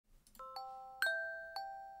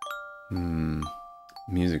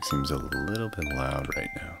Music seems a little bit loud right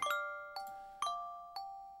now.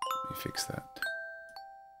 Let me fix that.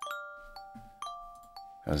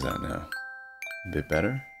 How's that now? A bit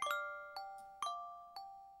better?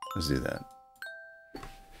 Let's do that.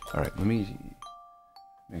 Alright, let me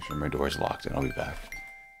make sure my door is locked and I'll be back.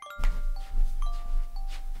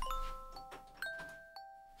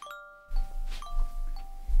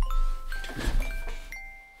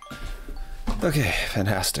 Okay,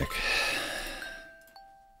 fantastic.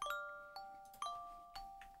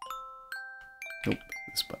 Nope,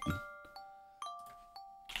 this button.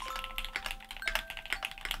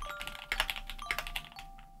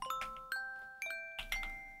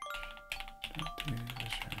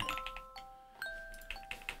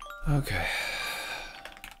 Okay.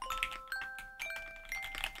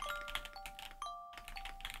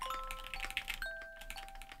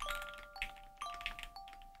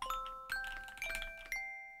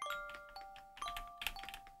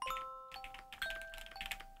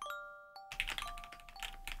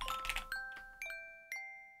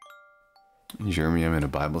 Jeremy, I'm in a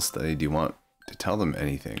Bible study. Do you want to tell them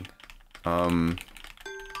anything? Wow,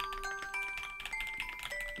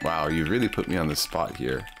 you really put me on the spot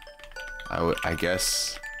here. I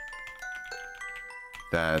guess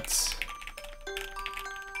that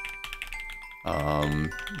I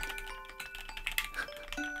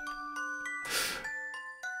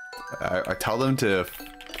tell them to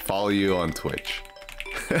follow you on Twitch.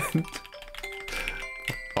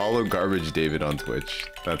 Follow Garbage David on Twitch.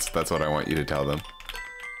 That's what I want you to tell them.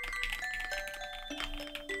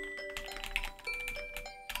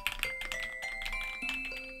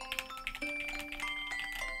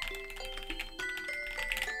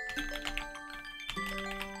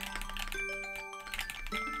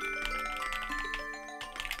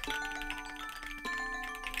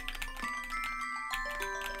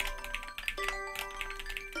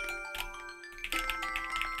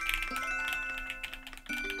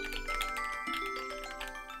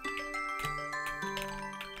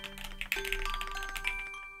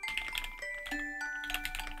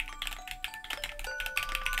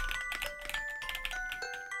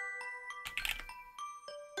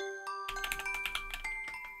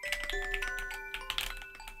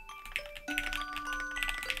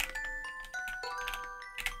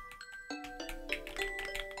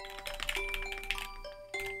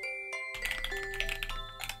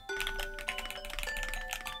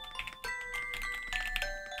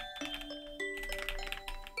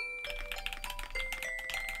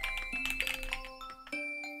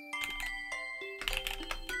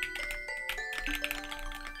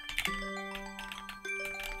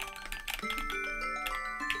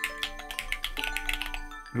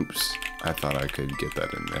 Oops, I thought I could get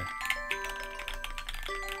that in there.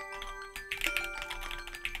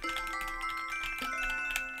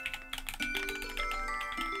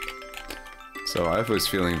 So I was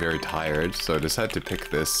feeling very tired, so I decided to pick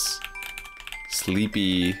this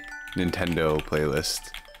sleepy Nintendo playlist.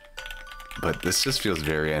 But this just feels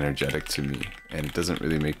very energetic to me, and it doesn't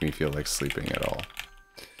really make me feel like sleeping at all.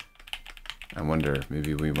 I wonder,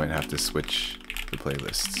 maybe we might have to switch the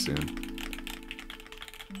playlist soon.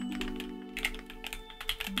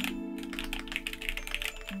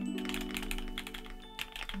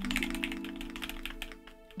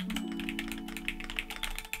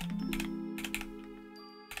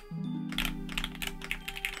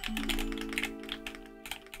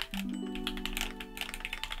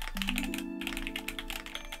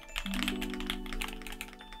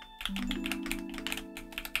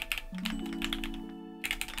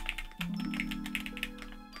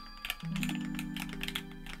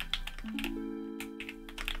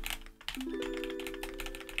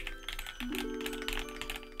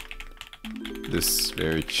 This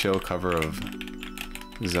very chill cover of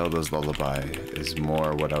Zelda's Lullaby is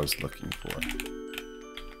more what I was looking for.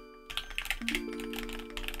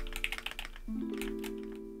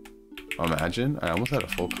 Imagine, I almost had a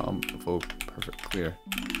full perfect clear.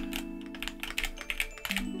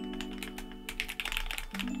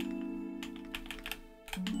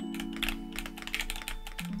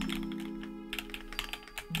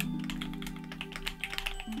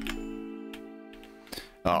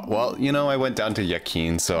 Well, you know, I went down to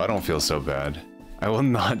Yakin, so I don't feel so bad. I will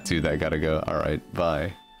not do that, gotta go. Alright,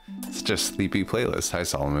 bye. It's just sleepy playlist. Hi,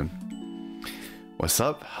 Solomon. What's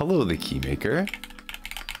up? Hello, the Keymaker.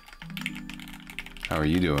 How are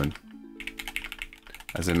you doing?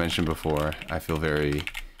 As I mentioned before, I feel very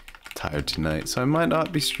tired tonight, so I might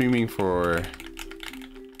not be streaming for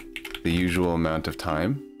the usual amount of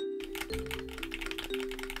time.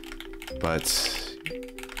 But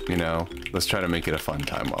You know, let's try to make it a fun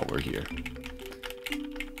time while we're here.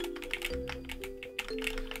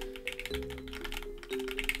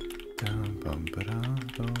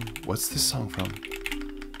 What's this song from?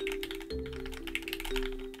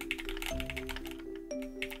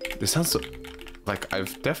 This sounds so, like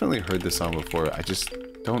I've definitely heard this song before. I just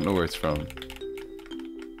don't know where it's from.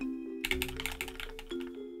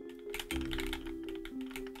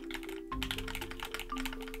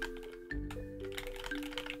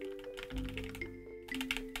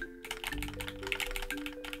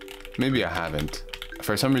 Maybe I haven't.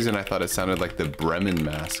 For some reason I thought it sounded like the Bremen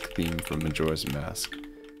Mask theme from Majora's Mask.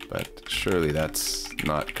 But surely that's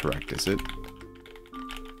not correct, is it?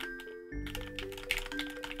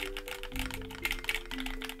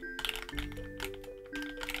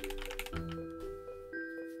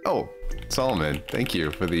 Oh, Solomon, thank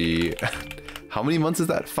you for the... How many months is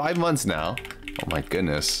that? 5 months now? Oh my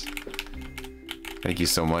goodness. Thank you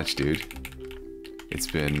so much, dude. It's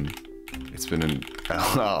been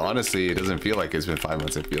honestly, it doesn't feel like it's been 5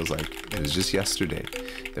 months. It feels like it was just yesterday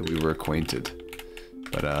that we were acquainted.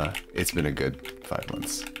 But it's been a good 5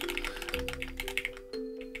 months.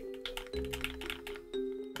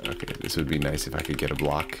 Okay, this would be nice if I could get a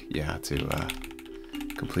block, yeah, to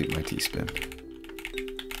complete my T-spin.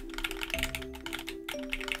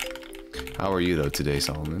 How are you though today,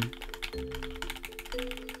 Solomon?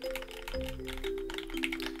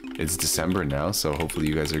 It's December now, so hopefully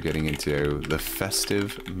you guys are getting into the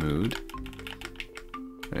festive mood.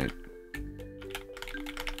 Right.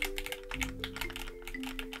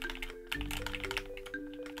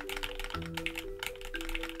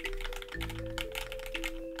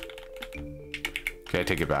 Okay, I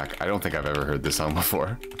take it back. I don't think I've ever heard this song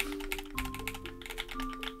before.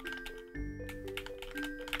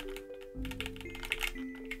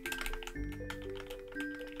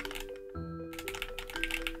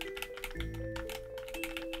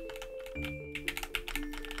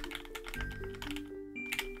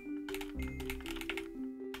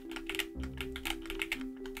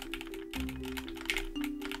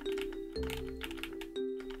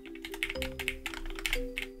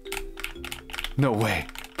 No way.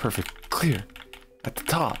 Perfect. Clear. At the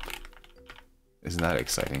top. Isn't that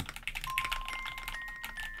exciting?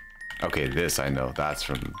 Okay, this I know. That's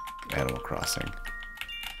from Animal Crossing.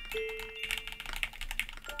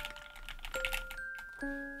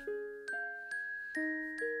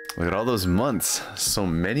 Look at all those months. So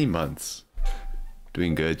many months.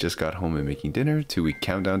 Doing good. Just got home and making dinner. 2-week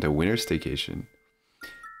countdown to winter staycation.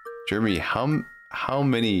 Jeremy, how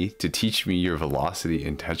many to teach me your velocity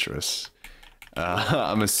in Tetris?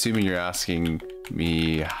 I'm assuming you're asking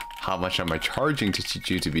me how much am I charging to teach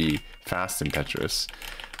you to be fast in Tetris.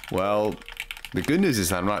 Well, the good news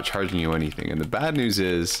is I'm not charging you anything, and the bad news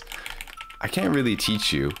is I can't really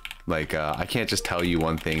teach you. Like, I can't just tell you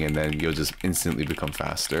one thing and then you'll just instantly become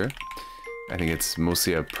faster. I think it's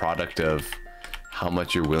mostly a product of how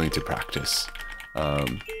much you're willing to practice.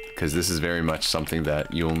 Because this is very much something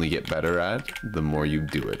that you only get better at the more you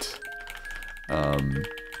do it.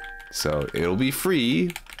 So it'll be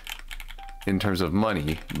free in terms of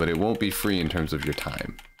money, but it won't be free in terms of your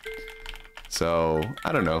time. So,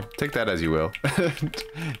 I don't know. Take that as you will.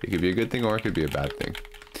 It could be a good thing or it could be a bad thing.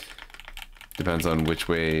 Depends on which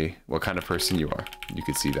way, what kind of person you are. You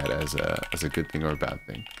could see that as a good thing or a bad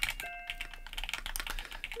thing.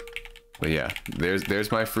 But yeah,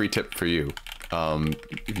 there's my free tip for you.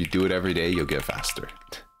 If you do it every day, you'll get faster.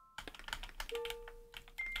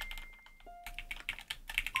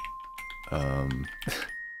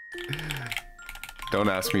 Don't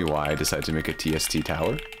ask me why I decided to make a TST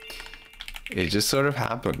tower. It just sort of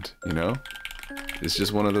happened, you know? It's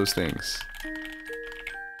just one of those things.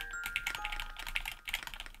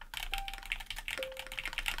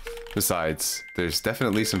 Besides, there's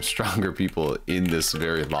definitely some stronger people in this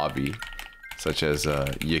very lobby, such as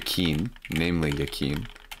Yakin, namely Yakin.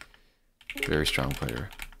 Very strong player.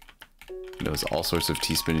 Knows all sorts of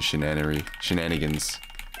T-spin shenanigans.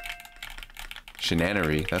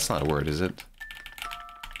 Shenanery, that's not a word, is it?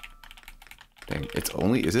 Dang,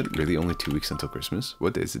 is it really only 2 weeks until Christmas?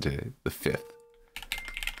 What day is it today? The 5th.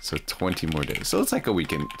 So 20 more days. So it's like a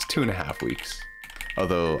weekend, it's 2.5 weeks.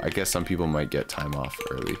 Although, I guess some people might get time off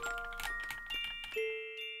early.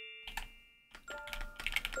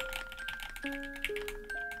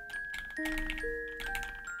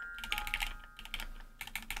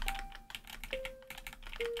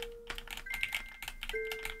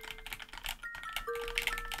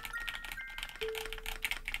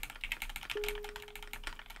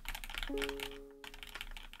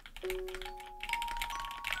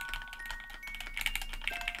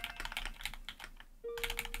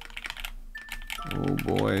 Oh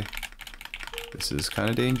boy. This is kind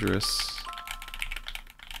of dangerous.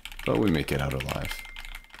 But we make it out alive.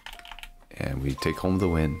 And we take home the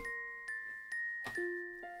win.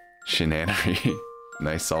 Shenanery.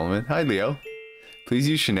 Nice, Solomon. Hi, Leo. Please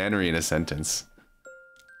use shenanery in a sentence.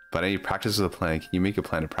 But I need practice with a plan. Can you make a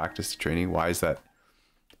plan of practice to training? Why is that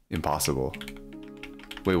impossible?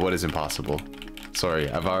 Wait, what is impossible? Sorry,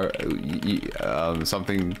 I've already...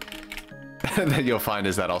 something that you'll find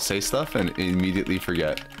is that I'll say stuff and immediately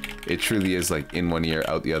forget. It truly is like in one ear,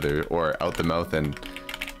 out the other, or out the mouth and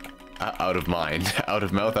out of mind. Out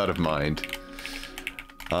of mouth, out of mind.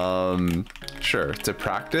 Sure, to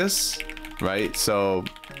practice, right? So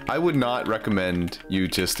I would not recommend you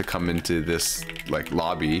just to come into this like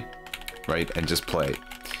lobby, right, and just play,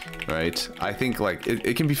 right? I think like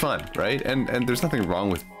it can be fun, right? And there's nothing wrong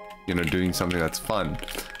with, you know, doing something that's fun,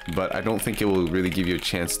 but I don't think it will really give you a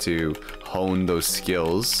chance to hone those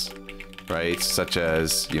skills, right? Such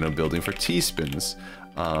as, you know, building for T-spins.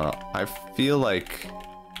 I feel like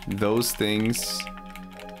those things,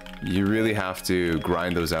 you really have to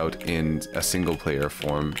grind those out in a single player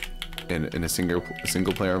form, in a single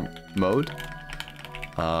player mode.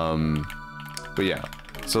 But yeah,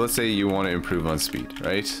 so let's say you want to improve on speed,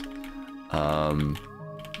 right?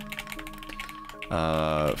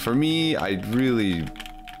 For me, I really,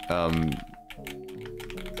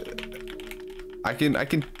 I can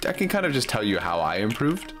kind of just tell you how I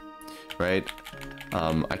improved, right?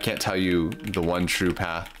 I can't tell you the one true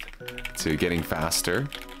path to getting faster.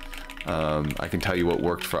 I can tell you what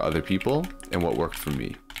worked for other people and what worked for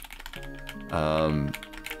me.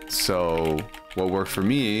 So what worked for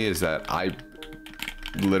me is that I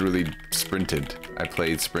literally sprinted. I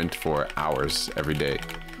played sprint for hours every day,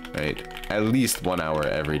 right? At least 1 hour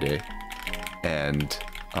every day. And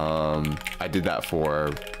I did that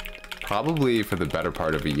for probably for the better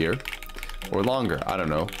part of a year or longer. I don't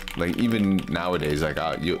know. Like even nowadays, like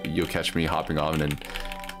you'll catch me hopping on and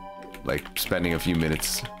like spending a few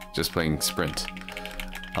minutes just playing sprint.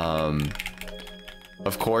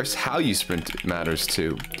 Of course, how you sprint matters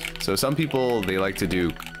too. So some people, they like to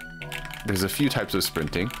do, there's a few types of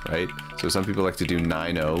sprinting, right? So some people like to do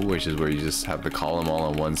 9-0, which is where you just have the column all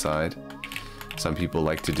on one side. Some people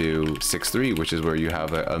like to do 6-3, which is where you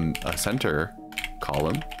have a center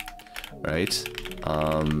column, right?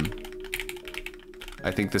 I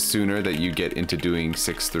think the sooner that you get into doing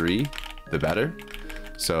 6-3, the better.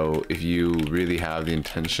 So if you really have the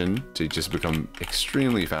intention to just become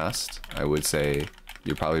extremely fast, I would say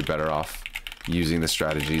you're probably better off using the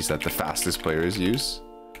strategies that the fastest players use.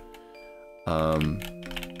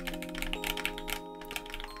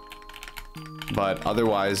 But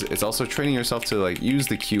otherwise, it's also training yourself to like use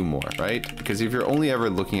the cue more, right? Because if you're only ever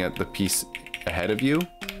looking at the piece ahead of you,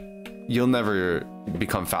 you'll never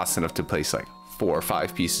become fast enough to place like 4 or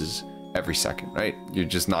 5 pieces every second, right? You're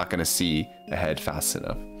just not going to see ahead fast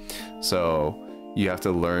enough. So you have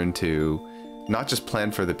to learn to not just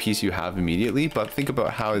plan for the piece you have immediately, but think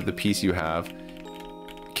about how the piece you have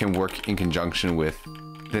can work in conjunction with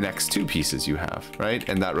the next 2 pieces you have, right?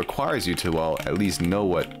 And that requires you to, well, at least know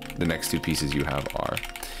what the next 2 pieces you have are.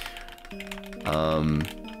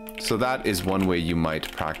 So that is one way you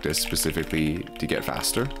might practice specifically to get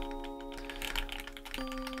faster.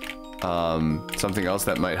 Something else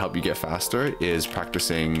that might help you get faster is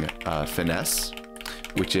practicing finesse,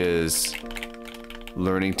 which is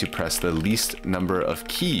learning to press the least number of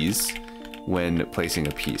keys when placing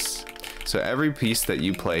a piece. So every piece that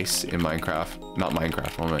you place in Minecraft, not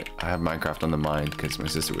Minecraft, I have Minecraft on the mind because my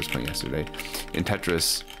sister was playing yesterday, in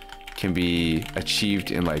Tetris can be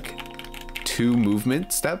achieved in like 2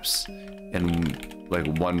 movement steps and like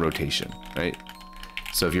 1 rotation, right?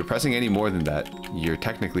 So if you're pressing any more than that, you're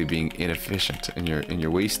technically being inefficient and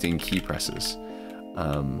you're wasting key presses.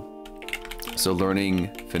 So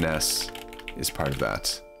learning finesse is part of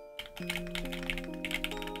that.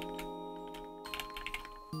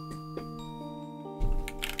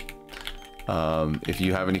 If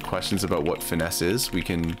you have any questions about what finesse is, we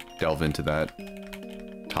can delve into that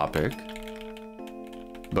topic.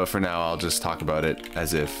 But for now, I'll just talk about it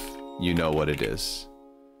as if you know what it is.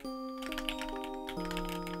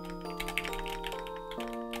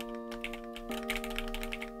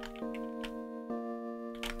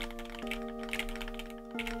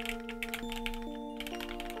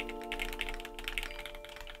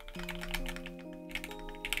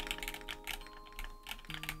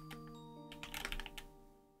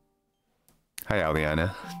 Hi,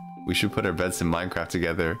 Aliana. We should put our beds in Minecraft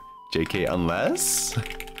together. JK, unless?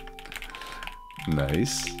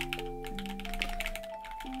 Nice.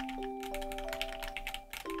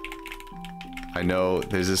 I know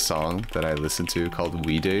there's this song that I listen to called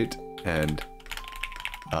We Date, and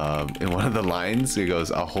in one of the lines it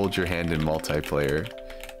goes, "I'll hold your hand in multiplayer."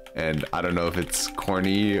 And I don't know if it's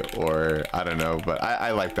corny or I don't know, but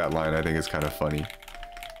I like that line. I think it's kind of funny.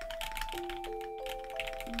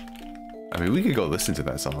 I mean, we could go listen to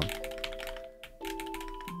that song.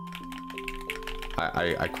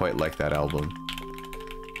 I quite like that album.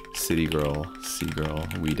 City Girl, Sea Girl,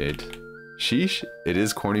 We Did. Sheesh, it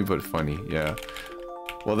is corny but funny, yeah.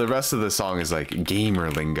 Well, the rest of the song is like gamer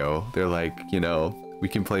lingo. They're like, you know, we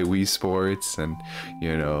can play Wii Sports and,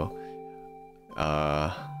 you know,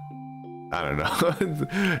 I don't know.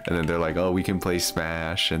 And then they're like, oh, we can play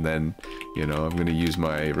Smash, and then, you know, I'm gonna use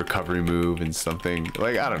my recovery move and something.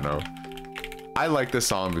 Like, I don't know. I like this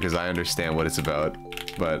song because I understand what it's about,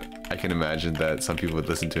 but I can imagine that some people would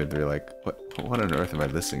listen to it and they're like, what on earth am I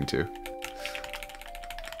listening to?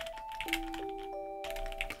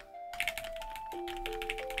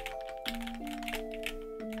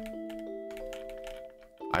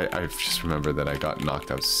 I just remember that I got knocked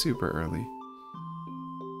out super early.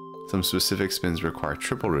 Some specific spins require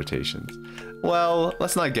triple rotations. Well,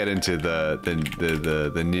 let's not get into the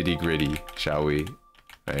nitty-gritty, shall we?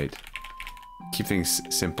 Right? Keep things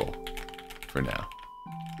simple for now.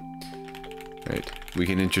 Right? We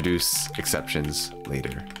can introduce exceptions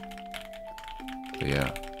later. But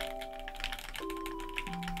yeah.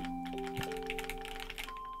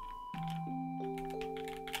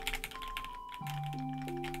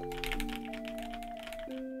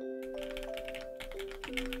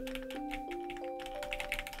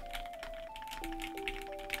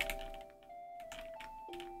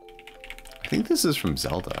 I think this is from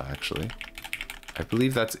Zelda, actually. I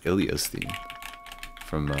believe that's Ilya's theme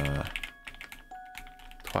from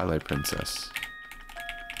Twilight Princess.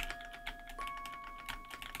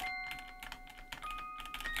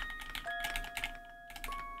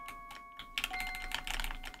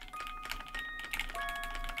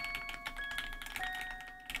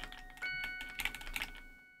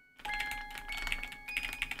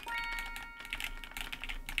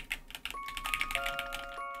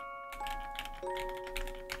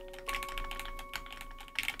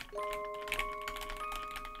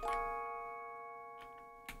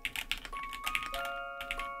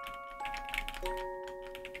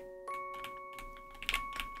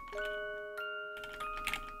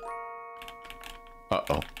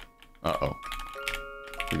 Uh-oh. Uh-oh.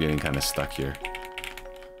 We're getting kind of stuck here.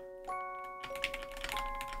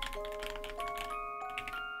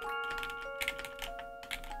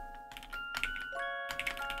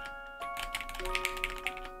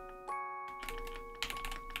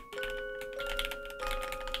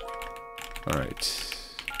 All right.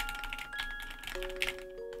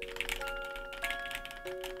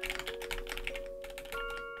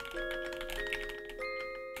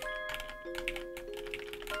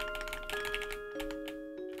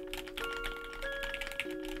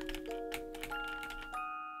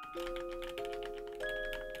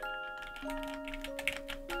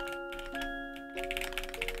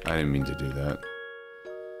 I didn't mean to do that.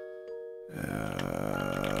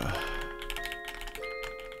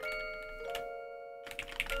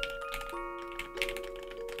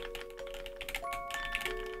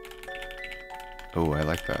 Oh, I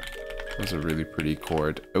like that. That was a really pretty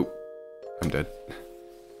chord. Oh, I'm dead.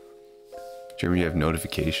 Jeremy, you have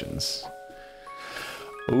notifications.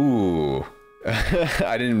 Ooh.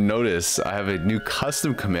 I didn't notice. I have a new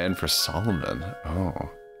custom command for Solomon. Oh,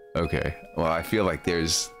 okay. Well, I feel like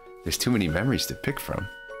there's too many memories to pick from.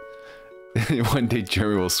 One day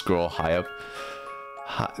Jeremy will scroll high up,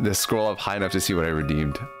 scroll up high enough to see what I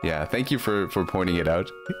redeemed. Yeah, thank you for pointing it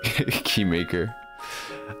out, Keymaker.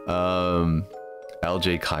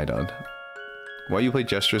 LJ Kaidon. Why you play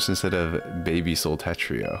Gestrous instead of Baby Soul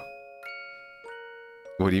Tetrio?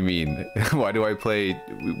 What do you mean? Why do I play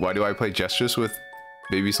Gestrous with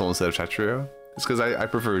Baby Soul instead of Tetrio? It's because I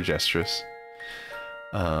prefer Gestrous.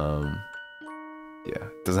 Yeah,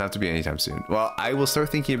 doesn't have to be anytime soon. Well, I will start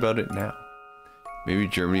thinking about it now. Maybe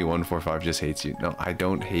Germany145 just hates you. No, I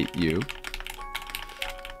don't hate you.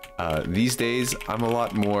 These days, I'm a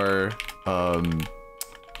lot more,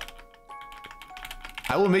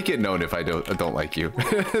 I will make it known if I don't like you,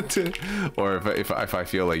 or if I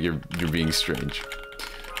feel like you're being strange.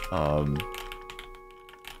 Yeah,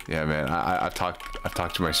 man, I've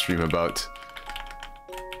talked to my stream about,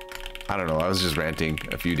 I don't know, I was just ranting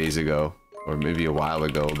a few days ago, or maybe a while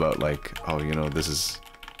ago, about like, oh, you know, these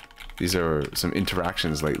are some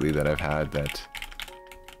interactions lately that I've had that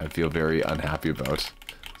I feel very unhappy about.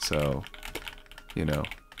 So, you know,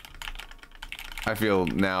 I feel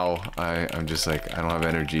now I'm just like, I don't have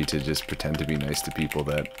energy to just pretend to be nice to people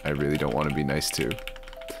that I really don't want to be nice to.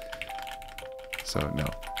 So, no.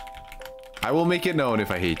 I will make it known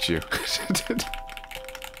if I hate you.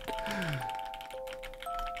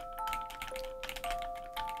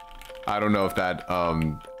 I don't know if that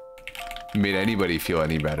made anybody feel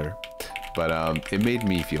any better, but it made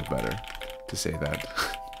me feel better to say that.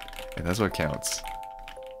 And that's what counts.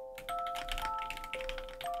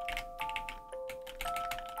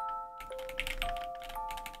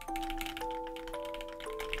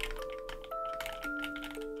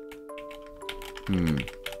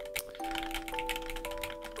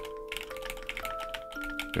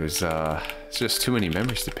 There's just too many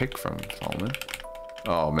members to pick from, Solomon.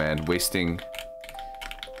 Oh man, wasting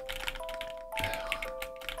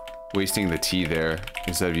the tea there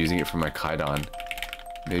instead of using it for my Kaidon.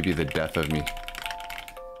 Maybe the death of me.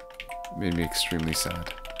 Made me extremely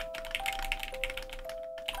sad.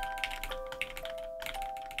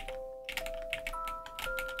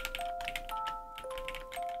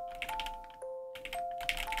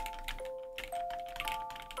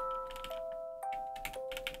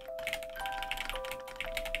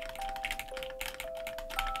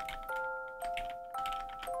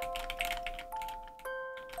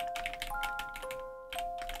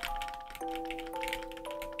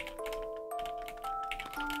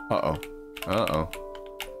 Uh-oh.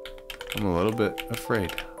 I'm a little bit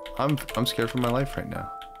afraid. I'm scared for my life right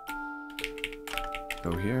now.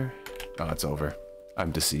 Go here. Oh, it's over.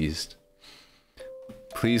 I'm deceased.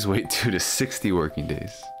 Please wait 2 to 60 working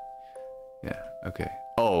days. Yeah, okay.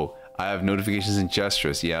 Oh, I have notifications and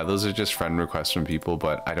gestures. Yeah, those are just friend requests from people,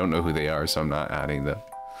 but I don't know who they are, so I'm not adding them.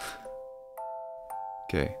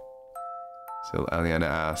 Okay. So Aliana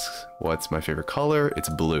asks, what's my favorite color? It's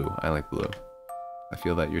blue. I like blue. I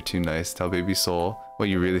feel that you're too nice. Tell Baby Soul what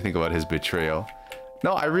you really think about his betrayal.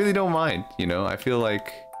 No, I really don't mind, you know? I feel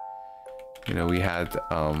like, you know, we had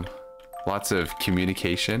lots of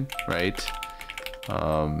communication, right?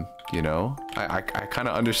 You know, I kind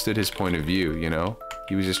of understood his point of view, you know?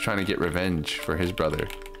 He was just trying to get revenge for his brother.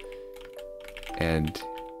 And,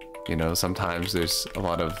 you know, sometimes there's a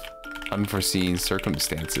lot of unforeseen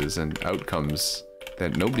circumstances and outcomes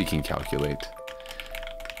that nobody can calculate.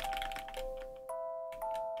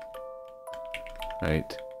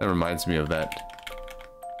 Right? That reminds me of that.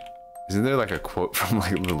 Isn't there like a quote from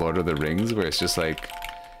like The Lord of the Rings where it's just like,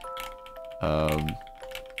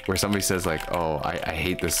 where somebody says like, oh, I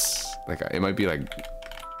hate this. Like, it might be like,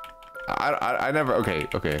 I never,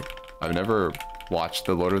 okay. I've never watched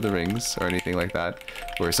The Lord of the Rings or anything like that,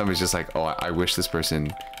 where somebody's just like, oh, I wish this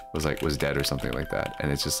person was dead or something like that.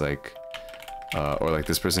 And it's just like, or like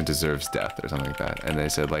this person deserves death or something like that. And they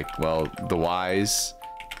said like, well, the wise,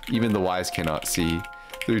 even the wise cannot see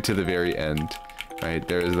through to the very end, right?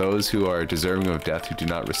 There are those who are deserving of death who do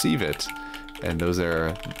not receive it, and those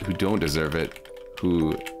who don't deserve it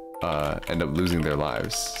who end up losing their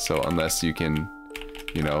lives. So unless you can,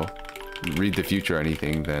 you know, read the future or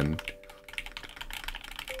anything, then,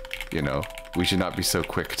 you know, we should not be so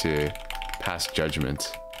quick to pass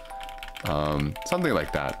judgment. Something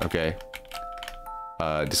like that, okay?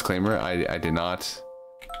 Disclaimer, I did not...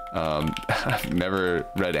 I've never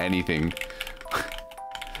read anything,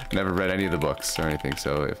 never read any of the books or anything,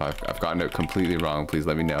 so if I've gotten it completely wrong, please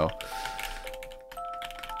let me know.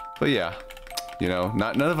 But yeah, you know,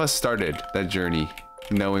 none of us started that journey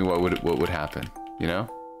knowing what would happen, you know?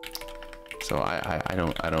 So I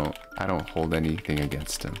don't hold anything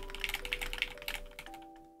against him.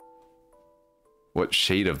 What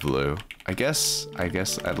shade of blue? I guess I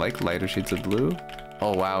like lighter shades of blue.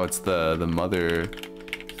 Oh wow, it's the Mother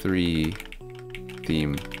 3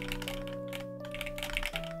 theme.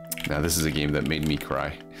 Now this is a game that made me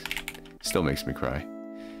cry. Still makes me cry.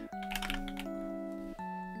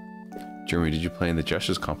 Jeremy, did you play in the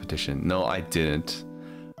Gestures competition? No, I didn't.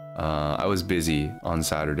 I was busy on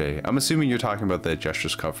Saturday. I'm assuming you're talking about the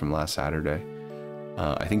Gestures Cup from last Saturday.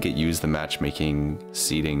 I think it used the matchmaking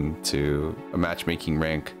seeding to a matchmaking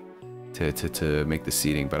rank to make the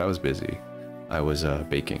seeding, but I was busy. I was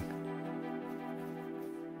baking.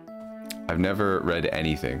 I've never read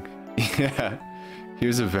anything. Yeah.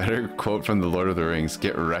 Here's a better quote from The Lord of the Rings.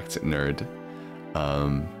 Get wrecked, nerd.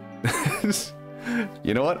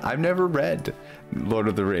 You know what? I've never read Lord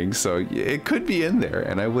of the Rings, so it could be in there,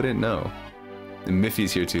 and I wouldn't know. And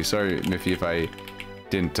Miffy's here too. Sorry, Miffy, if I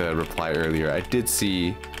didn't reply earlier. I did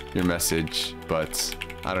see your message, but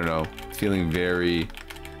I don't know. Feeling very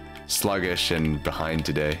sluggish and behind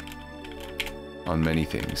today on many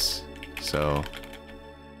things. So...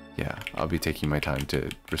 yeah, I'll be taking my time to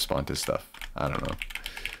respond to stuff. I don't know.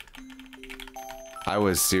 I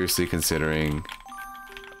was seriously considering,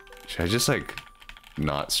 should I just like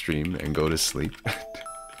not stream and go to sleep?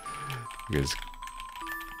 Because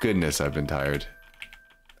goodness, I've been tired.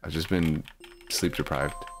 I've just been sleep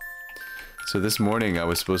deprived. So this morning I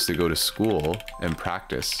was supposed to go to school and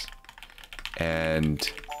practice, and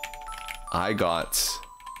I got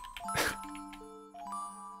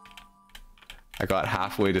I got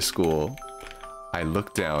halfway to school. I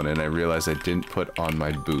looked down and I realized I didn't put on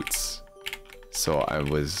my boots. So I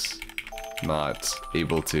was not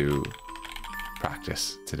able to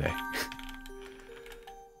practice today.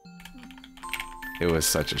 It was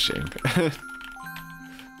such a shame.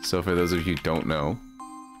 So for those of you who don't know,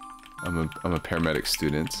 I'm a paramedic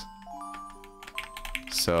student.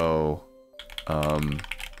 So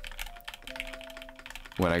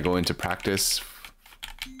when I go into practice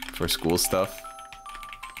for school stuff,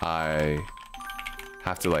 I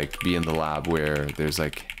have to like be in the lab where there's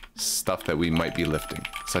like stuff that we might be lifting,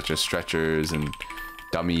 such as stretchers and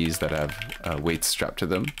dummies that have weights strapped to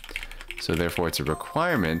them. So therefore it's a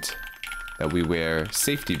requirement that we wear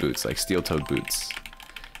safety boots, like steel-toed boots.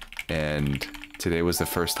 And today was the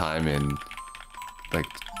first time in like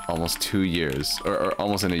almost 2 years, or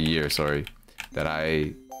almost in a year, sorry, that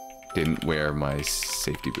I didn't wear my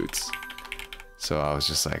safety boots. So I was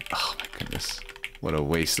just like, oh my goodness, what a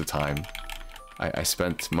waste of time. I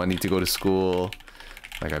spent money to go to school,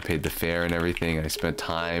 like I paid the fare and everything. I spent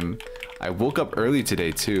time. I woke up early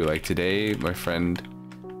today too. Like today, my friend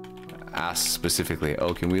asked specifically,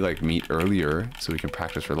 oh, can we like meet earlier so we can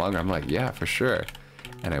practice for longer? I'm like, yeah, for sure.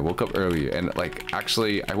 And I woke up early, and like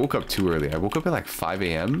actually I woke up too early. I woke up at like 5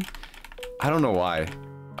 a.m. I don't know why.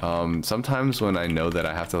 Sometimes when I know that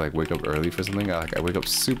I have to like wake up early for something, I wake up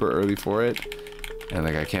super early for it, and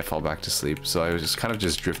like I can't fall back to sleep. So I was just kind of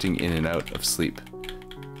just drifting in and out of sleep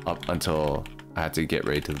up until I had to get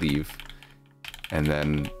ready to leave. And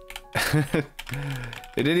then it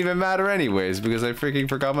didn't even matter anyways because I freaking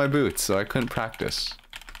forgot my boots, so I couldn't practice.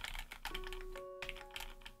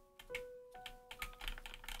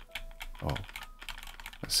 Oh,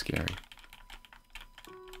 that's scary.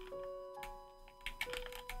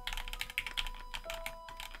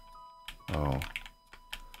 Oh.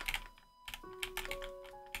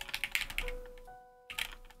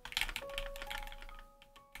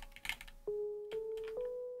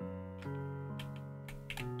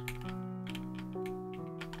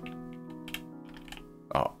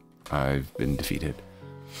 Oh, I've been defeated.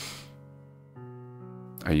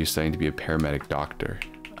 Are you studying to be a paramedic doctor?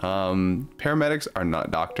 Paramedics are not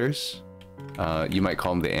doctors. You might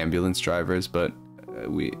call them the ambulance drivers, but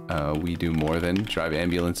we do more than drive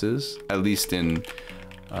ambulances, at least in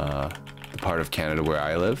the part of Canada where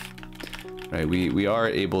I live. Right, we are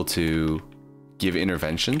able to give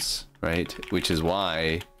interventions, right, which is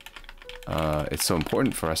why it's so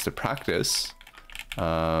important for us to practice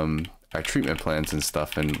our treatment plans and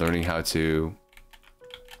stuff, and learning how to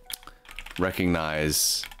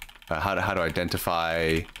recognize how to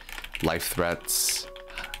identify life threats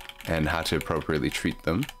and how to appropriately treat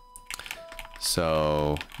them.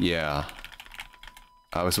 So yeah,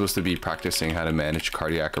 I was supposed to be practicing how to manage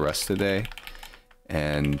cardiac arrest today,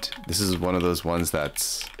 and this is one of those ones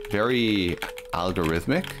that's very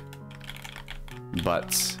algorithmic,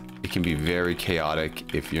 but it can be very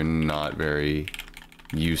chaotic if you're not very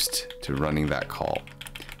used to running that call,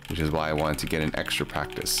 which is why I wanted to get an extra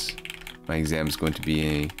practice. My exam is going to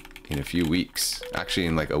be in a few weeks, actually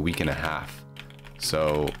in like a week and a half,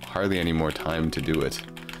 so hardly any more time to do it.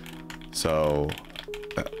 So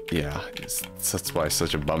yeah, that's why it's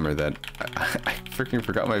such a bummer that I freaking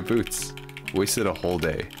forgot my boots. Wasted a whole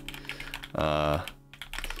day.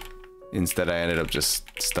 Instead I ended up just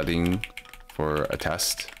studying for a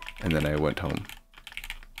test, and then I went home.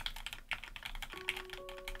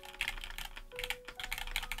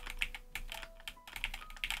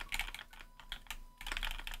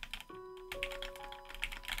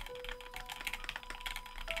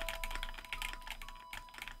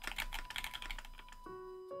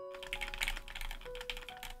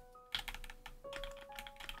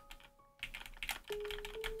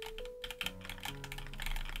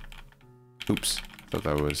 Oops, thought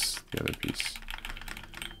that was the other piece.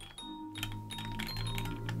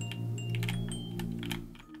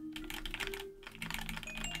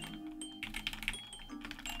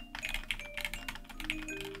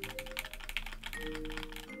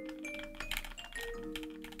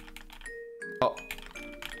 Oh,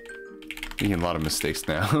 making a lot of mistakes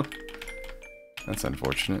now. That's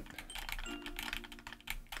unfortunate.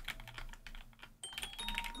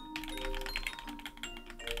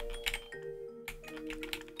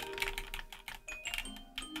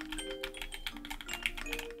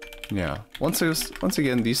 Yeah. Once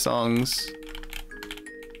again, these songs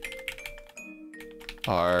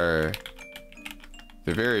are,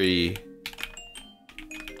 they're very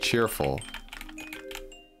cheerful.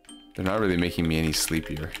 They're not really making me any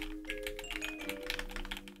sleepier.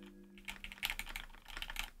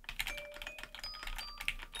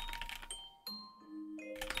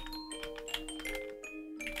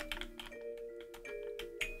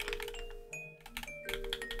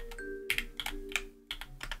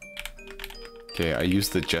 Okay, I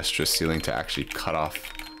used the gesture ceiling to actually cut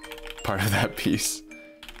off part of that piece.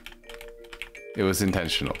 It was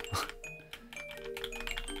intentional.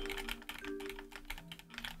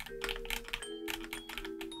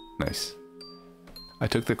 Nice. I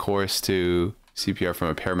took the course to CPR from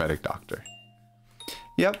a paramedic doctor.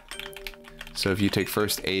 Yep. So if you take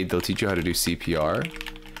first aid, they'll teach you how to do CPR.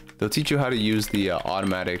 They'll teach you how to use the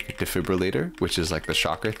automatic defibrillator, which is like the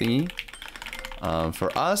shocker thingy.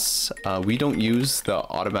 For us, we don't use the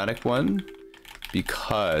automatic one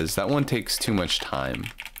because that one takes too much time,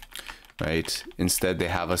 right? Instead, they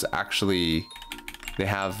have us actually, they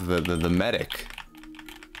have the medic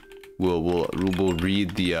will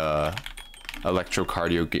read the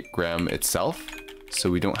electrocardiogram itself, so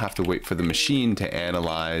we don't have to wait for the machine to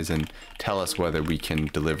analyze and tell us whether we can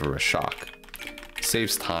deliver a shock.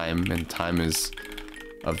 Saves time, and time is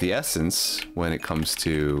of the essence when it comes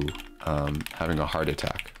to having a heart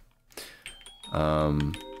attack. Oh,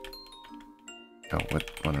 what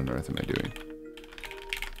on earth am I doing?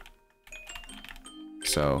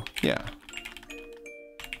 So, yeah.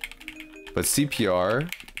 But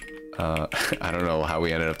CPR, I don't know how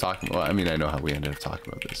we ended up talking about, well, I mean, I know how we ended up talking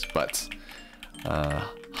about this, but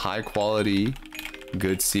high quality,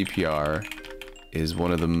 good CPR is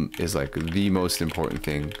one of them, is like the most important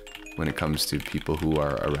thing when it comes to people who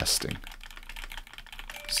are arresting.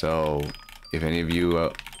 So if any of you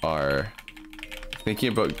are thinking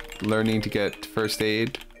about learning to get first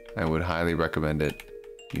aid, I would highly recommend it.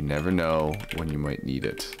 You never know when you might need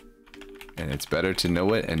it. And it's better to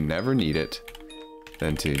know it and never need it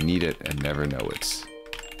than to need it and never know it.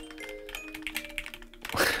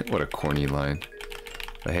 What a corny line.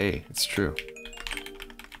 But hey, it's true.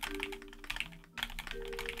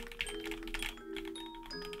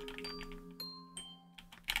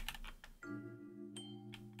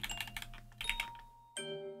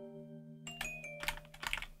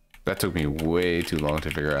 That took me way too long to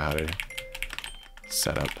figure out how to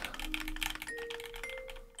set up.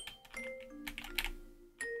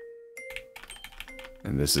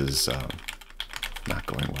 And this is not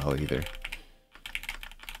going well either.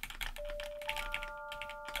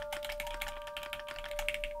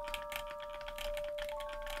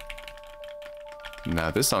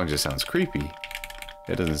 Now this song just sounds creepy.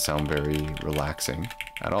 It doesn't sound very relaxing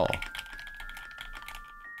at all.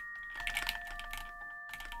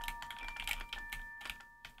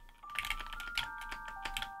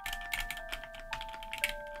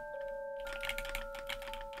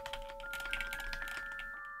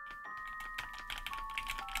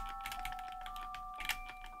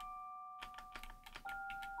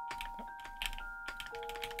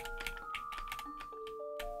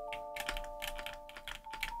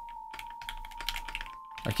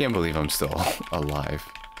 I can't believe I'm still alive.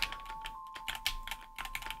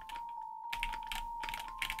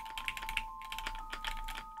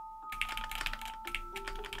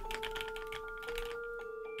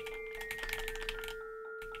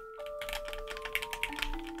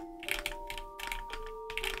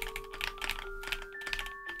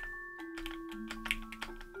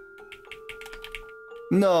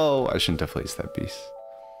 No, I shouldn't have placed that piece.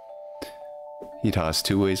 He tossed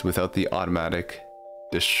two ways without the automatic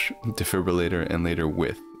defibrillator and later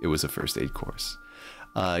with. It was a first aid course.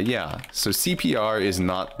 Yeah, so CPR is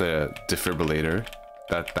not the defibrillator.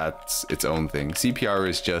 That's its own thing. CPR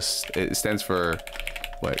is just, it stands for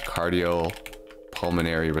what?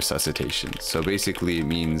 Cardiopulmonary resuscitation. So basically it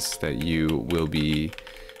means that you will be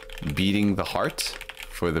beating the heart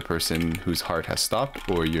for the person whose heart has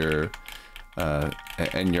stopped, or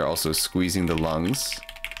and you're also squeezing the lungs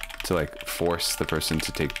to like force the person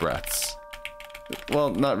to take breaths. Well,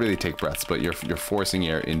 not really take breaths, but you're forcing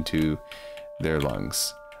air into their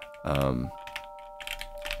lungs,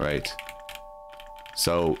 right?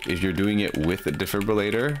 So if you're doing it with a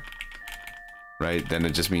defibrillator, right, then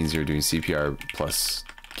it just means you're doing CPR plus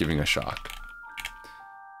giving a shock.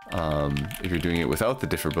 If you're doing it without the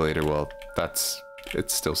defibrillator, well,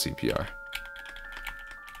 it's still CPR.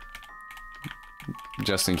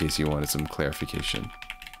 Just in case you wanted some clarification.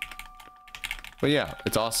 But yeah,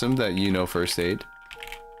 it's awesome that you know first aid.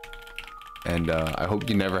 And I hope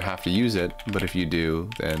you never have to use it, but if you do,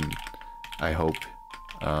 then I hope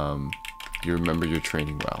you remember your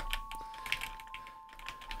training well.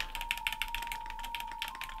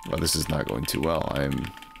 Well, this is not going too well.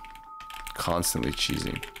 I'm constantly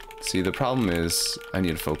cheesing. See, the problem is I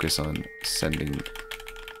need to focus on sending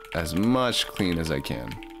as much clean as I can.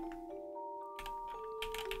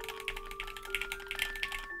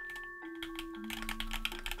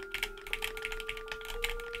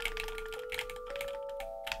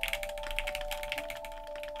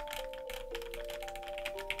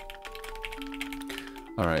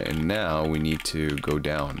 Alright, and now we need to go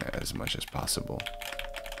down as much as possible.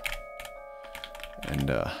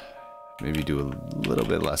 And maybe do a little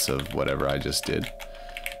bit less of whatever I just did.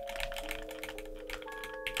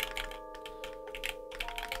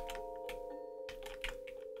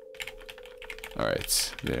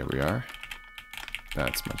 Alright, there we are.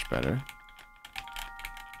 That's much better.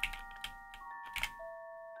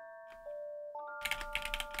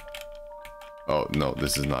 Oh, no,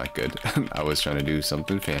 this is not good. I was trying to do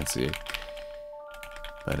something fancy,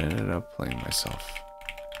 but I ended up playing myself.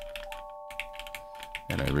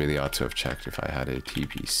 And I really ought to have checked if I had a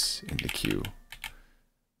T-piece in the queue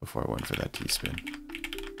before I went for that T-spin.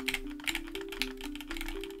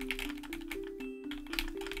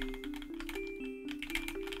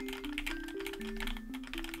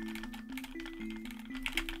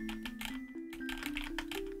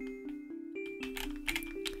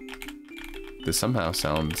 This somehow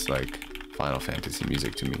sounds like Final Fantasy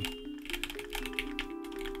music to me.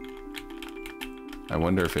 I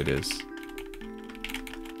wonder if it is.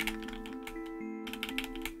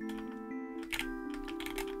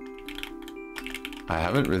 I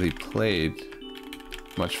haven't really played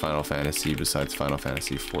much Final Fantasy besides Final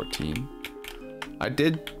Fantasy 14. I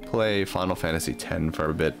did play Final Fantasy 10 for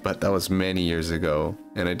a bit, but that was many years ago,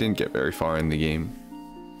 and I didn't get very far in the game.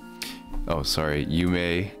 Oh, sorry,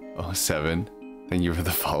 Yume07. Thank you for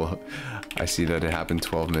the follow. I see that it happened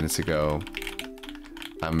 12 minutes ago.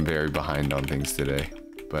 I'm very behind on things today,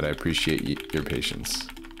 but I appreciate your patience.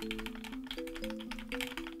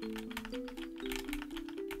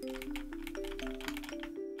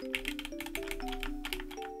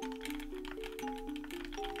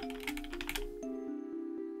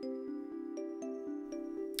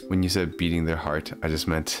 When you said beating their heart, I just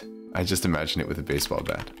imagined it with a baseball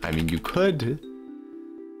bat. I mean, you could.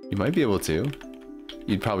 You might be able to.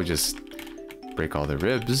 You'd probably just break all their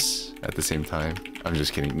ribs at the same time. I'm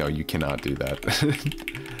just kidding. No, you cannot do that.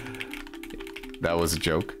 That was a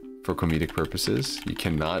joke for comedic purposes. You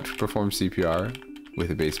cannot perform CPR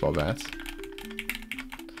with a baseball bat.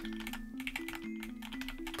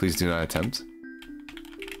 Please do not attempt.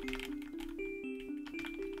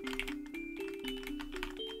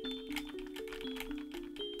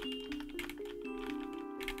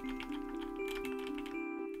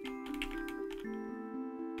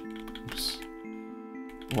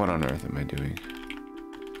 What on earth am I doing?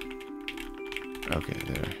 Okay,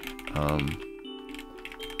 there.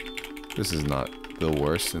 This is not the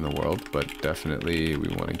worst in the world, but definitely we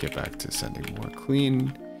want to get back to sending more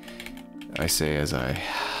clean. I say as I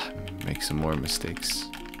make some more mistakes.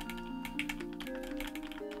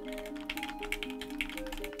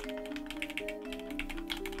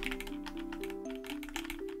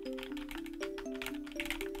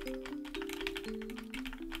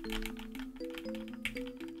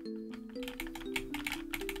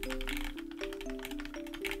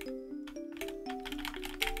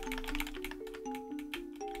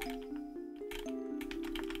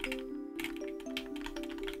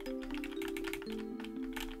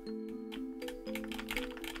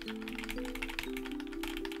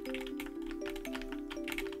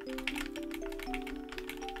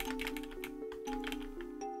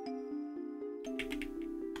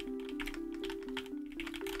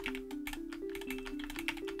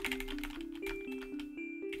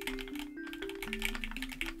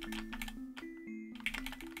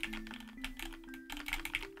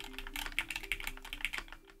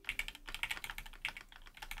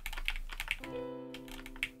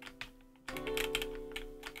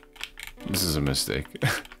 This is a mistake.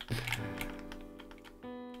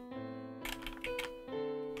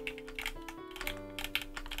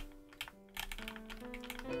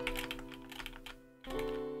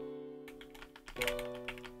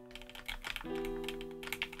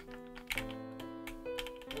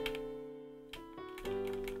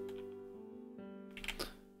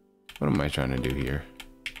 What am I trying to do here?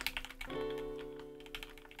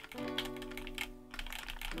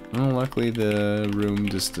 Well, luckily the room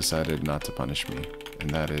just decided not to punish me, and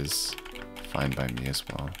that is fine by me as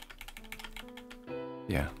well.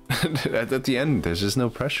 yeah, at the end, there's just no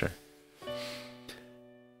pressure.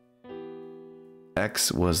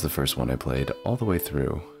 X was the first one I played all the way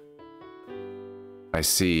through. I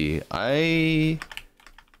see.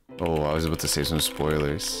 Oh, I was about to say some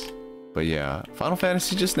spoilers. But yeah, Final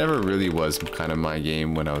Fantasy just never really was kind of my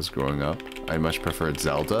game when I was growing up. I much preferred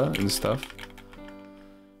Zelda and stuff.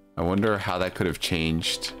 I wonder how that could have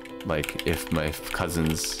changed, like if my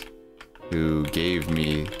cousins who gave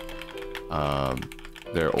me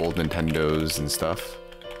their old Nintendos and stuff,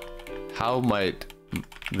 how might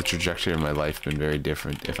the trajectory of my life been very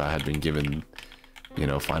different if I had been given, you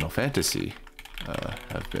know, Final Fantasy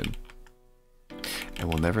have been. And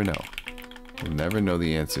we'll never know. We'll never know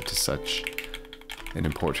the answer to such an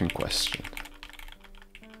important question.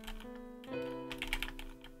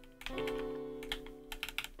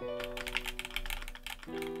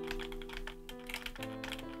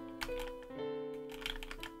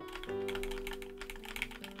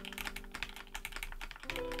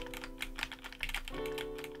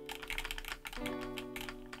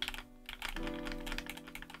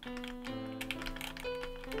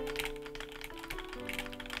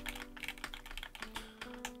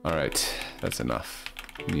 Alright, that's enough.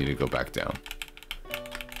 We need to go back down.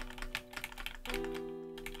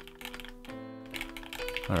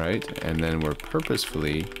 Alright, and then we're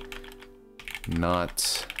purposefully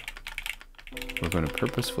not... We're going to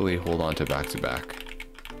purposefully hold on to back-to-back.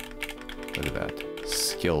 Look at that.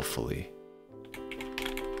 Skillfully.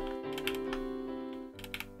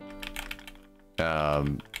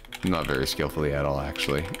 Not very skillfully at all,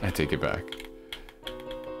 actually. I take it back.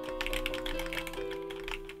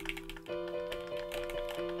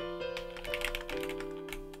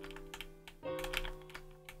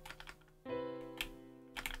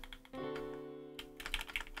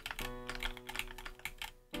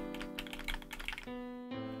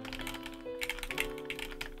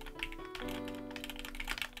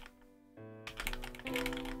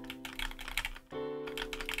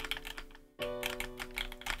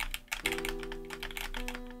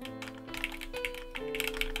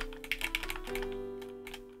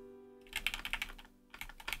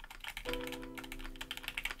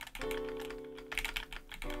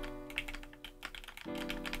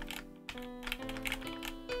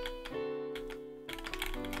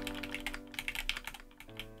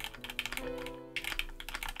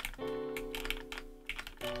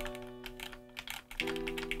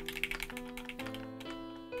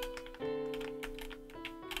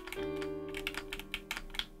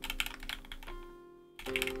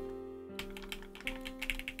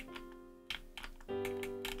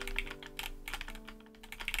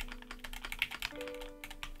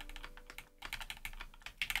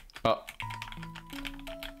 Oh.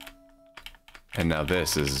 And now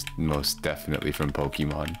this is most definitely from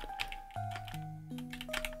Pokemon.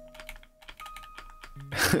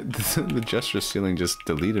 The gesture ceiling just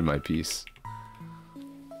deleted my piece.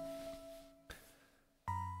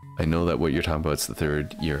 I know that what you're talking about is the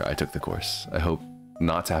third year I took the course. I hope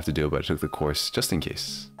not to have to do it, but I took the course just in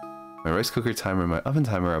case. My rice cooker timer and my oven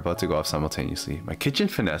timer are about to go off simultaneously. My kitchen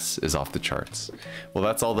finesse is off the charts. Well,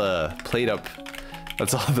 that's all the plate up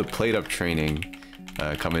training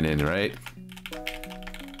coming in, right?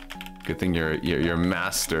 Good thing you're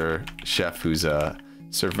master chef who's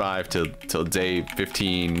survived till day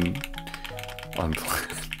 15 on plan.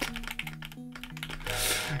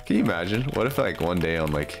 Can you imagine? What if like one day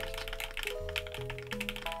on like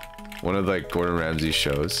one of like Gordon Ramsay's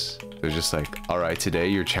shows, they're just like, all right, today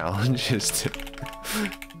your challenge is to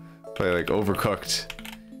play like Overcooked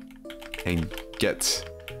and get,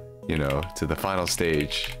 you know, to the final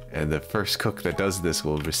stage, and the first cook that does this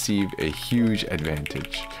will receive a huge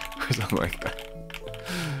advantage or something like that.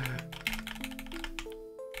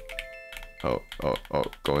 Oh,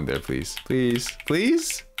 go in there, please. Please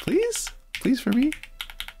for me.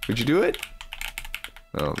 Would you do it?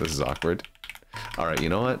 Oh, this is awkward. All right, you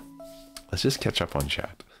know what? Let's just catch up on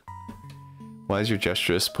chat. Why is your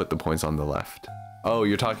gestress put the points on the left? Oh,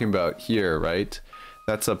 you're talking about here, right?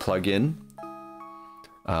 That's a plugin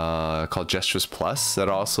called Gestress Plus that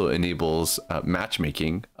also enables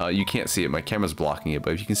matchmaking. You can't see it, my camera's blocking it,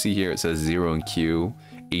 but if you can see here, it says 0 in queue,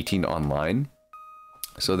 18 online.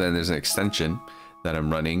 So then there's an extension that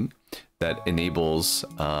I'm running that enables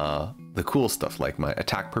the cool stuff like my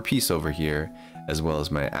attack per piece over here, as well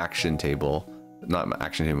as my action table, not my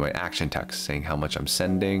action table, my action text saying how much I'm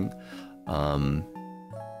sending.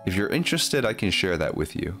 If you're interested, I can share that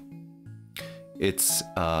with you. It's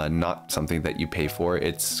not something that you pay for.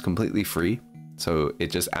 It's completely free. So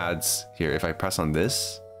it just adds here. If I press on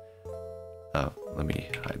this, oh, let me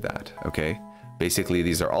hide that. Okay. Basically,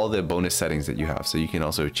 these are all the bonus settings that you have. So you can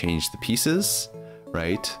also change the pieces,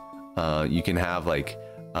 right? You can have like,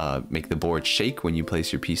 make the board shake when you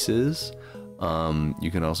place your pieces. You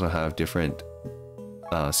can also have different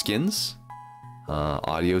skins,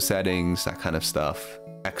 audio settings, that kind of stuff,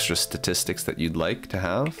 extra statistics that you'd like to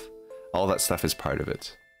have. All that stuff is part of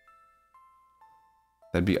it.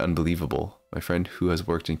 That'd be unbelievable. My friend who has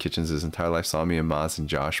worked in kitchens his entire life saw me and Maz and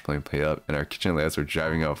Josh playing Play Up, and our kitchen layouts were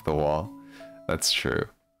driving off the wall. That's true.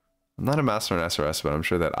 I'm not a master on SRS, but I'm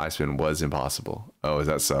sure that iSpin was impossible. Oh, is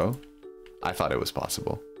that so? I thought it was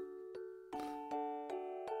possible.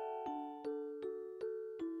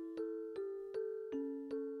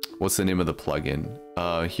 What's the name of the plugin?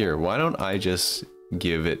 Here, why don't I just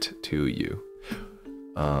give it to you?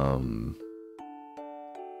 I'll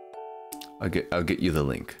get you the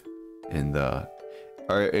link in the,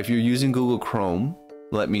 or if you're using Google Chrome,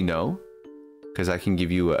 let me know, because I can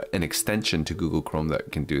give you an extension to Google Chrome that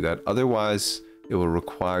can do that. Otherwise, it will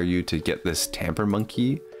require you to get this Tamper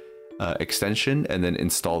Monkey extension and then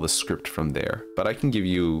install the script from there. But I can give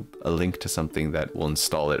you a link to something that will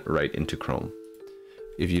install it right into Chrome.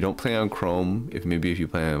 If you don't play on Chrome, if you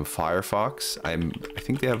play on Firefox, I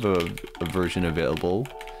think they have a version available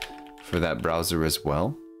for that browser as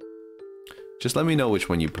well. Just let me know which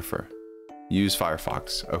one you prefer. Use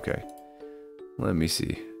Firefox. Okay. Let me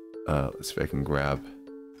see. Let's see if I can grab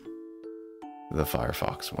the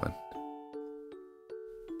Firefox one.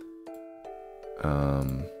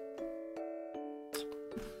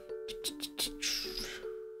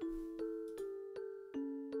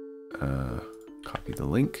 Copy the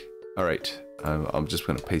link. All right. I'm just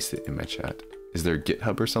going to paste it in my chat. Is there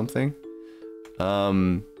GitHub or something?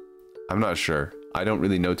 I'm not sure. I don't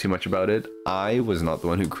really know too much about it. I was not the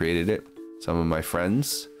one who created it. Some of my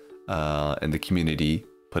friends and the community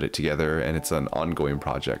put it together, and it's an ongoing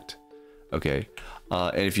project. Okay.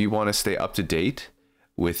 And if you want to stay up to date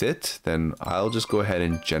with it, then I'll just go ahead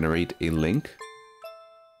and generate a link.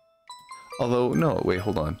 Although, no, wait,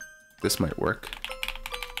 hold on. This might work.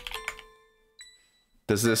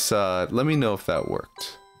 Does this, let me know if that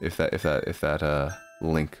worked. If that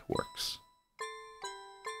link works.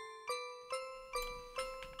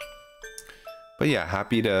 But yeah,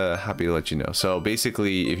 happy to let you know. So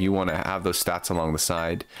basically, if you want to have those stats along the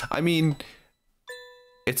side, I mean,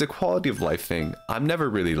 it's a quality of life thing. I'm never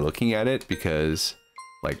really looking at it because,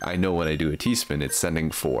 like, I know when I do a T-spin, it's sending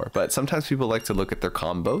 4. But sometimes people like to look at their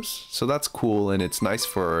combos, so that's cool, and it's nice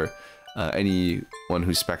for anyone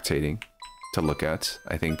who's spectating to look at.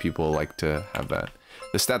 I think people like to have that.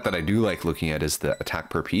 The stat that I do like looking at is the attack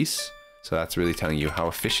per piece. So that's really telling you how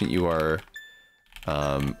efficient you are.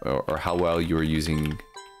 Or how well you are using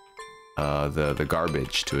the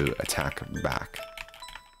garbage to attack back.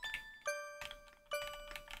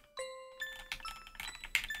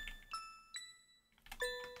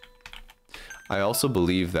 I also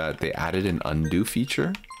believe that they added an undo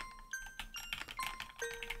feature.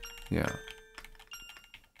 Yeah.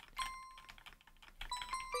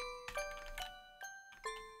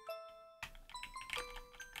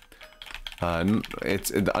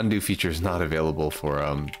 The undo feature is not available for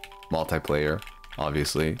multiplayer,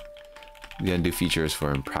 obviously. The undo feature is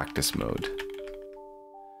for in practice mode.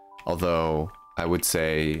 Although I would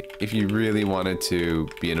say if you really wanted to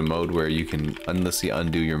be in a mode where you can endlessly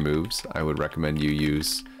undo your moves, I would recommend you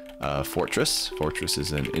use Fortress. Fortress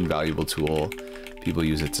is an invaluable tool. People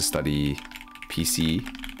use it to study PC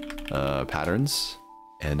patterns,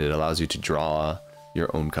 and it allows you to draw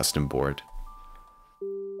your own custom board.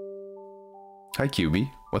 Hi QB,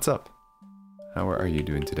 what's up? How are you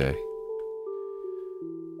doing today?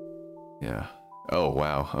 Yeah. Oh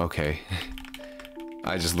wow, okay.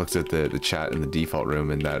 I just looked at the chat in the default room,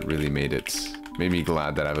 and that really made me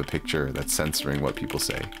glad that I have a picture that's censoring what people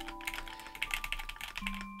say.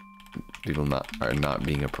 People are not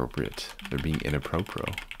being appropriate. They're being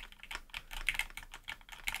inappropriate.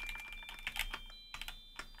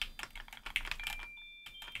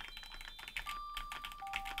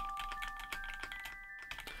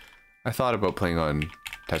 I thought about playing on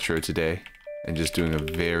Tetro today and just doing a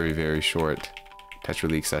very, very short Tetra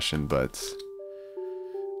League session, but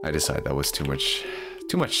I decided that was too much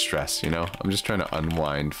stress, you know? I'm just trying to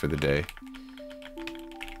unwind for the day.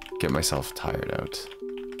 Get myself tired out.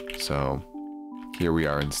 So here we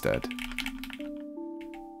are instead.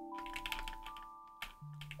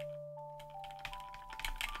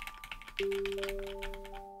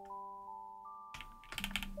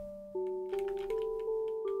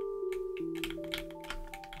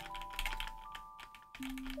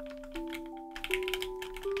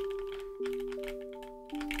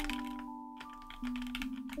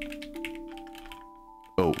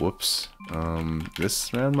 whoops.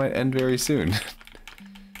 This round might end very soon.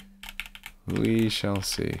 We shall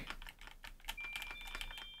see.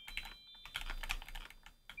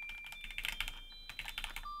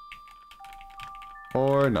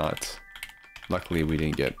 Or not. Luckily we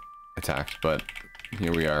didn't get attacked, but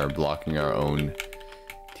here we are blocking our own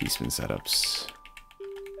T-spin setups.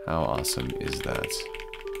 How awesome is that?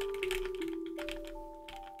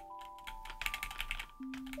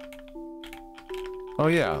 Oh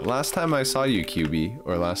yeah, last time I saw you, QB,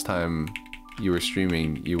 or last time you were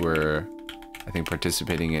streaming, you were, I think,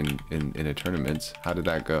 participating in a tournament. How did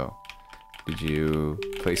that go? Did you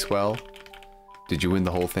place well? Did you win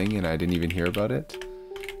the whole thing and I didn't even hear about it?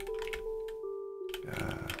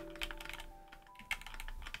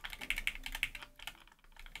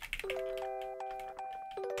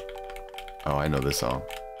 Oh, I know this song.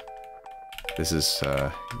 This is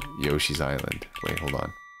Yoshi's Island. Wait, hold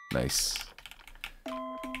on. Nice.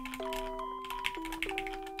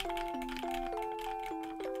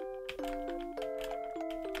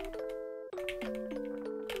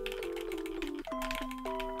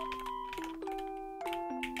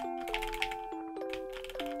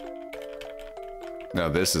 Now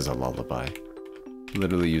this is a lullaby.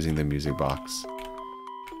 Literally using the music box.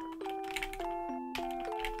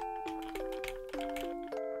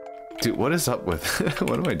 Dude, what is up with...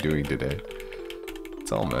 what am I doing today?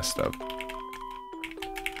 It's all messed up.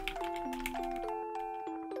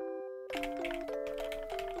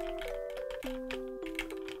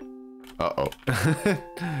 Uh-oh.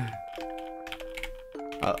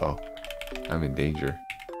 Uh-oh. I'm in danger.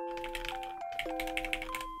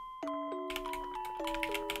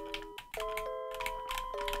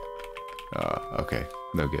 Okay.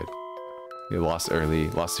 No good. We lost early.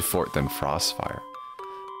 Lost to Fort, then Frostfire.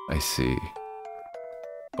 I see.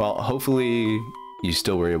 Well, hopefully you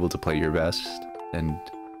still were able to play your best, and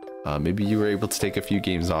maybe you were able to take a few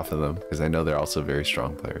games off of them, because I know they're also very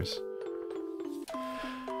strong players.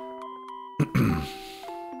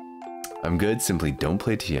 I'm good, simply don't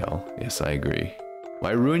play TL. Yes, I agree.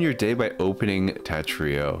 Why ruin your day by opening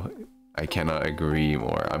Tetrio? I cannot agree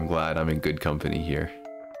more. I'm glad I'm in good company here.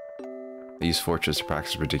 I use Fortress to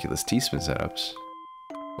practice ridiculous T-spin setups.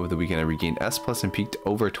 Over the weekend I regained S+ and peaked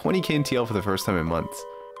over 20k in TL for the first time in months.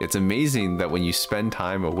 It's amazing that when you spend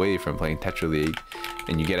time away from playing Tetra League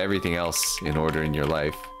and you get everything else in order in your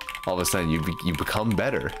life, all of a sudden you become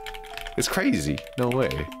better. It's crazy. No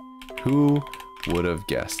way. Who would have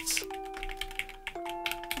guessed?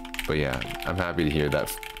 But yeah, I'm happy to hear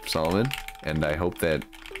that, Solomon, and I hope that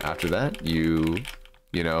after that you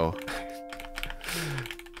know,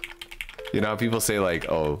 you know how people say like,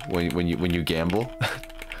 oh, when you gamble,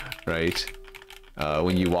 right?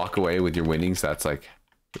 When you walk away with your winnings, that's like,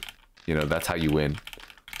 you know, that's how you win.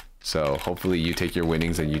 So hopefully you take your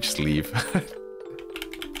winnings and you just leave.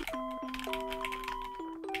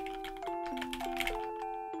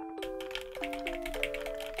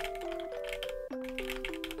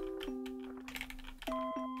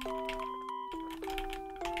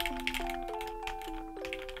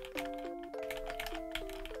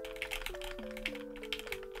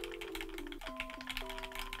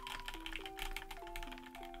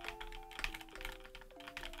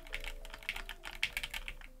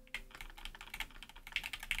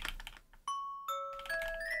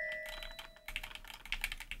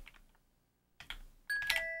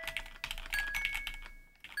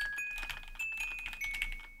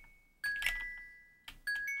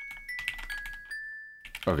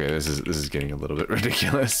 Okay, this is getting a little bit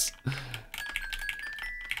ridiculous.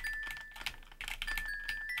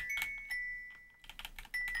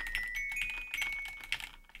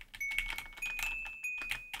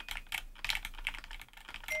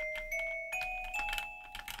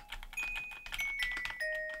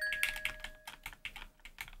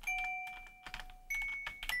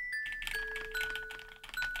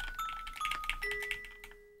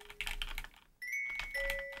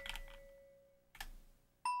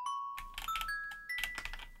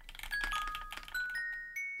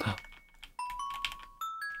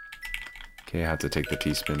 Okay, I had to take the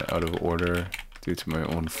T-spin out of order due to my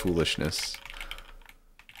own foolishness.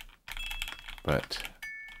 But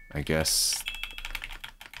I guess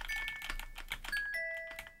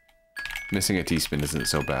missing a T-spin isn't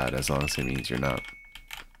so bad as long as it means you're not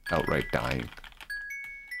outright dying.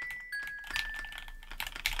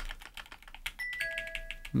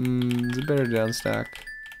 Is it better down stack?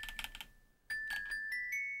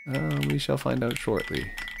 We shall find out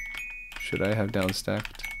shortly. Should I have down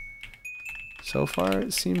stacked? So far,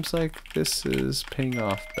 it seems like this is paying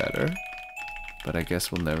off better, but I guess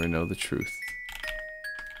we'll never know the truth.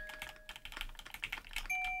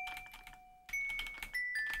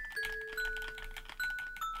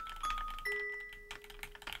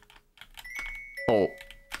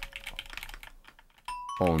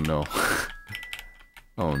 Oh no.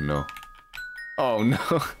 Oh no. Oh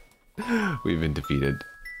no. We've been defeated.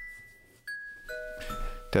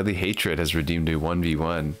 Deadly Hatred has redeemed a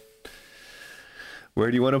 1v1.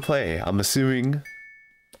 Where do you want to play? I'm assuming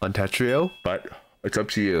on Tetrio, but it's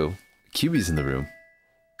up to you. QB's in the room.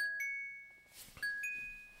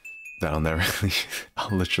 That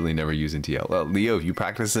I'll literally never use in TL. Well, Leo, if you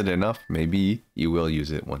practice it enough, maybe you will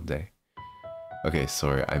use it one day. Okay,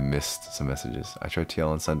 sorry, I missed some messages. I tried TL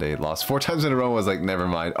on Sunday, lost 4 times in a row, was like, never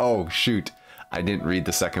mind. Oh, shoot. I didn't read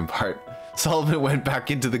the second part. Solomon went back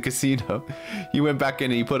into the casino. He went back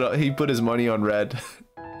in and he put his money on red.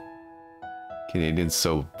 Canadian's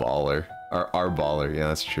so baller. Our baller, yeah,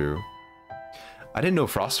 that's true. I didn't know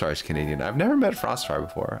Frostfire's Canadian. I've never met Frostfire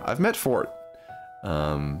before. I've met Fort.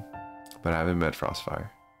 But I haven't met Frostfire.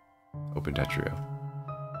 Open Tetrio.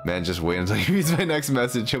 Man, just wait until he reads my next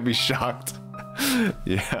message. He'll be shocked.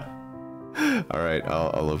 Yeah. Alright,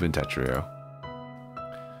 I'll open Tetrio.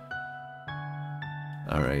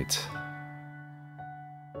 Alright.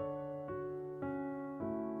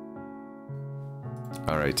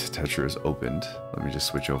 Alright, Tetrio is opened. Let me just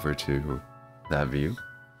switch over to that view.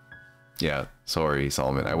 Yeah, sorry,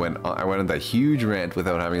 Solomon. I went on that huge rant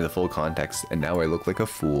without having the full context, and now I look like a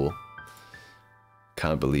fool. I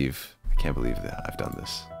can't believe that I've done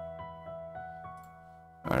this.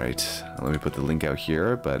 Alright, let me put the link out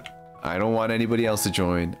here, but I don't want anybody else to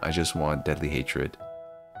join. I just want Deadly Hatred.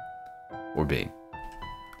 Or Bane.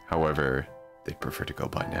 However, they prefer to go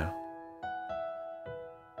by now.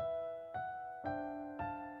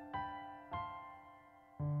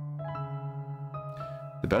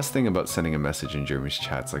 The best thing about sending a message in Jeremy's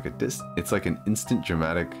chat's like it's like an instant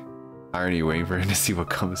dramatic irony waiting for him to see what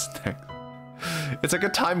comes next. It's like a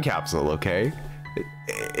time capsule, okay?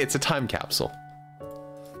 It's a time capsule.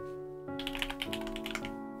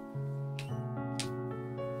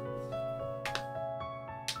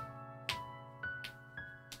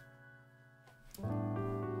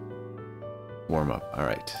 Warm up,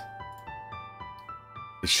 alright.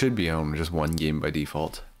 It should be on just one game by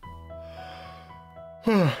default.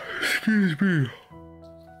 Excuse me.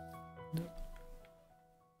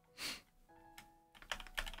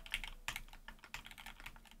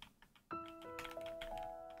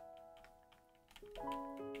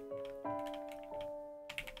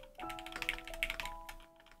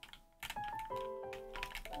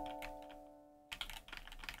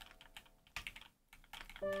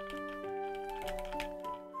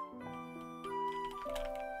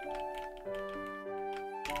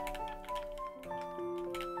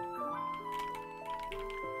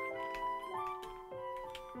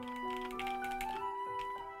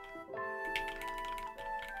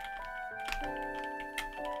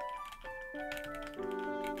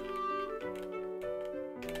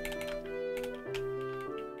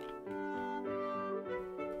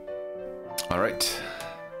 Alright,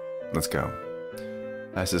 let's go.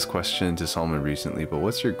 I asked this question to Solomon recently, but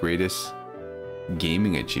what's your greatest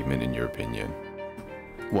gaming achievement in your opinion?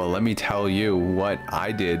 Well, let me tell you what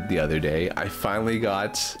I did the other day. I finally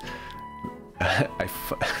got...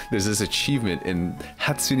 there's this achievement in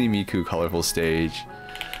Hatsune Miku Colorful Stage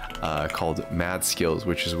called Mad Skills,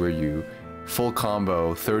 which is where you full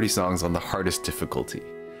combo 30 songs on the hardest difficulty.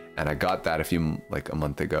 And I got that a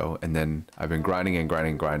month ago, and then I've been grinding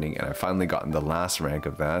and I've finally gotten the last rank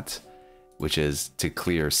of that, which is to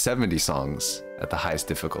clear 70 songs at the highest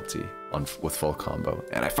difficulty with full combo.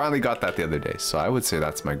 And I finally got that the other day, so I would say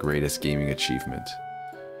that's my greatest gaming achievement.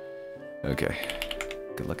 Okay,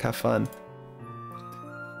 good luck, have fun.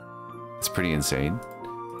 It's pretty insane.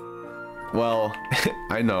 Well,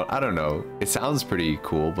 I don't know. It sounds pretty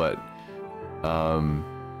cool, but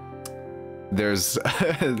there's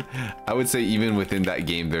I would say even within that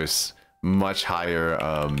game there's much higher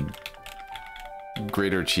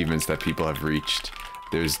greater achievements that people have reached.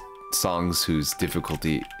 There's songs whose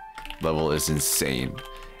difficulty level is insane,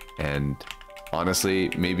 and honestly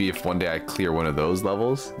maybe if one day I clear one of those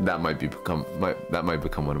levels, that might become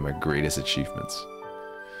one of my greatest achievements.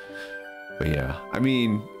 But yeah, I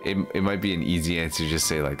mean it might be an easy answer to just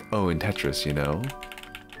say like, oh, in Tetris, you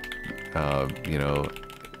know,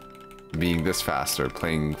 being this fast or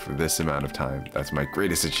playing for this amount of time, that's my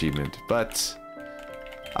greatest achievement. But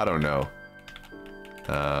I don't know.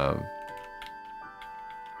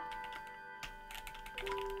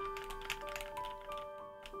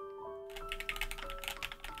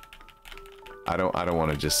 I don't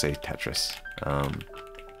want to just say Tetris.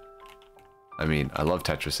 I mean, I love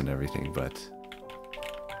Tetris and everything, but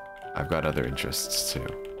I've got other interests too.